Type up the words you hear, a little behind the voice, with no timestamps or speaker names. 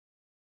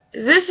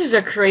This is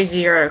a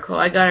crazy article.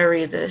 I gotta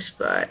read this,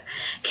 but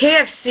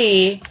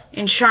KFC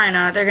in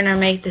China, they're gonna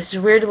make this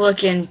weird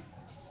looking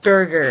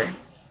burger.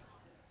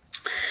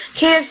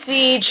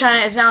 KFC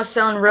China is now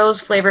selling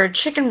rose flavored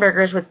chicken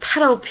burgers with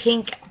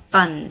Petal-Pink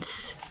buns.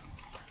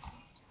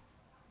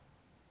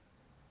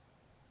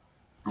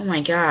 Oh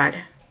my god.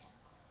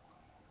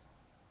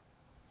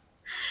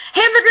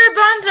 Hamburger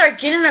buns are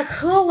getting a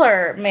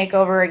cooler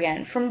makeover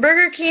again. From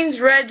Burger King's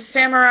Red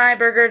Samurai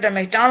Burger to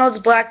McDonald's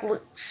Black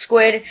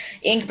Squid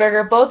Ink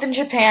Burger, both in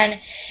Japan,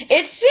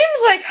 it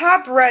seems like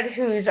hot red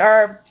hues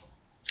are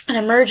an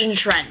emerging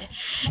trend.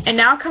 And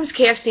now comes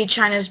KFC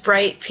China's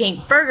bright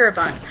pink burger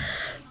bun.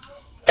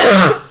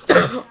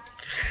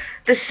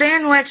 The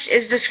sandwich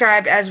is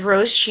described as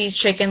roast cheese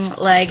chicken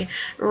leg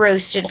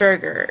roasted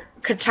burger.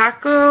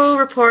 Kotaku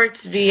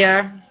reports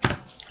via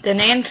the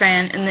Nan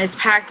fan, and is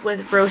packed with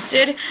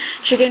roasted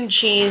chicken,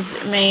 cheese,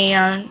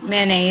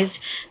 mayonnaise,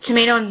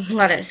 tomato, and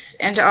lettuce.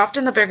 And to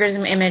often the burger's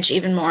image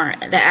even more,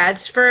 the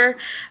ads for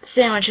the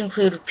sandwich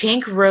include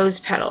pink rose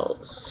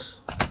petals.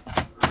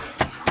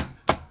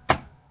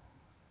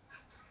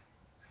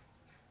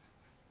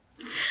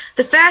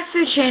 The fast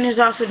food chain is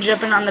also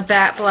jumping on the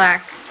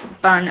black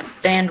bun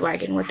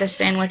bandwagon, with the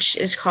sandwich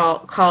is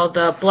called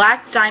the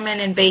Black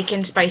Diamond and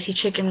Bacon Spicy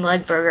Chicken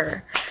Leg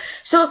Burger.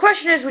 So the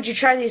question is, would you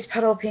try these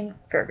Petal-Pink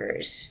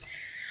burgers?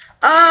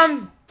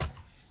 I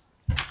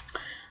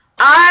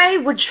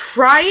would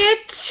try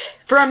it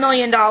for $1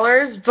 million,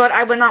 but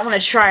I would not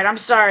want to try it. I'm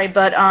sorry,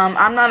 but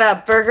I'm not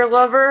a burger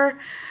lover,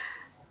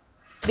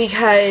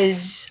 because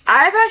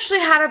I've actually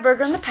had a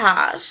burger in the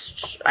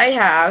past. I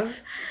have.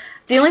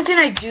 The only thing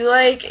I do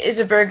like is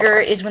a burger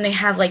is when they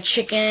have like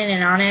chicken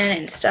and on it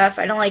and stuff.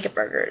 I don't like it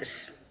burgers.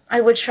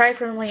 I would try it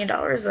for $1 million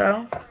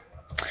though.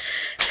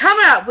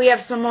 Coming up, we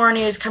have some more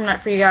news coming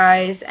up for you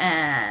guys,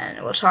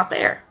 and we'll talk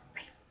later.